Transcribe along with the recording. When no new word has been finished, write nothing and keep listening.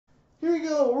Here we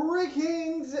go.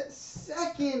 RickHaine's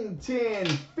second 10,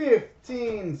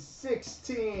 15,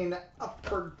 16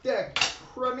 Upper Deck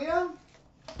Premier.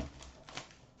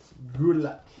 Good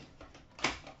luck.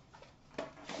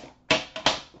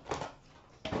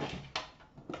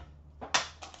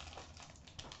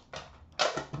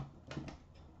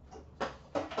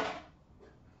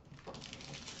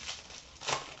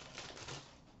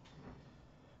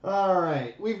 All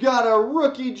right, we've got a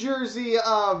rookie jersey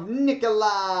of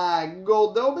Nikolai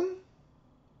Goldobin.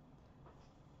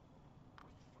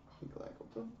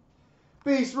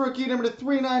 Base rookie number to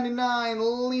 399,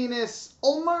 Linus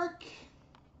Ullmark.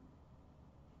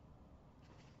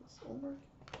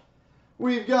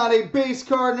 We've got a base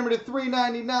card number to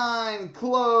 399,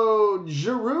 Claude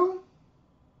Giroux.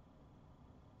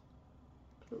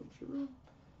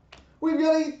 We've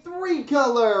got a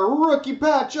 3-color rookie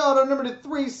patch auto number to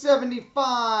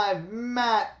 375,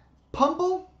 Matt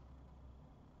Pumble.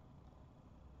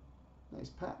 Nice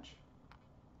patch.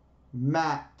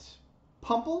 Matt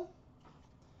Pumble.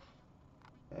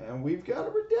 And we've got a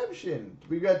redemption.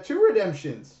 We've got 2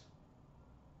 redemptions.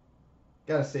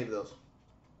 Gotta save those.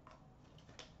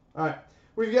 Alright.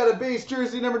 We've got a base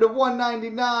jersey number to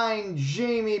 199,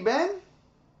 Jamie Benn.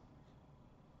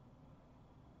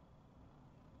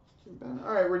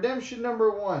 Alright, redemption number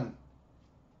 1.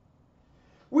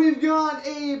 We've got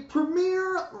a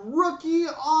Premier Rookie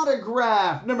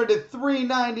Autograph, number to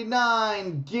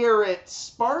 399, Garrett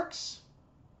Sparks.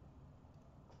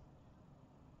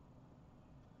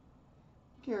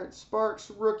 Garrett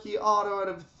Sparks, Rookie Auto out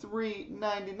of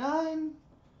 399.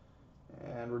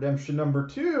 And redemption number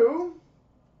 2.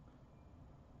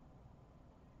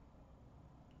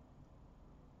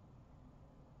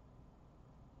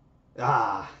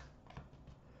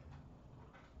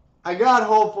 I got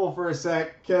hopeful for a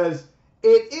sec because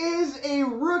it is a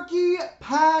rookie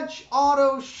patch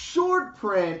auto short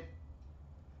print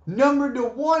numbered to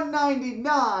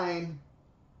 199.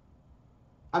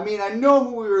 I mean, I know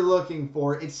who we were looking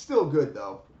for. It's still good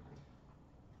though.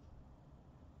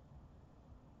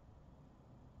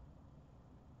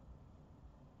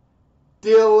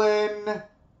 Dylan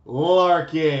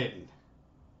Larkin.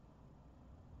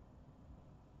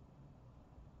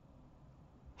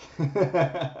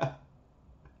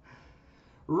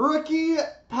 Rookie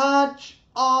patch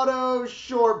auto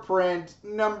short print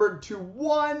numbered to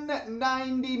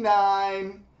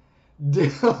 199,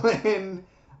 Dylan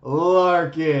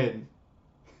Larkin.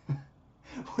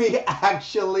 We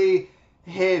actually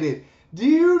hit it. Do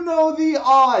you know the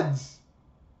odds?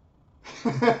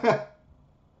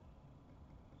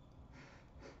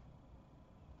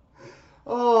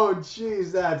 Oh,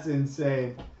 jeez, that's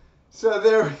insane. So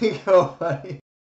there we go, buddy.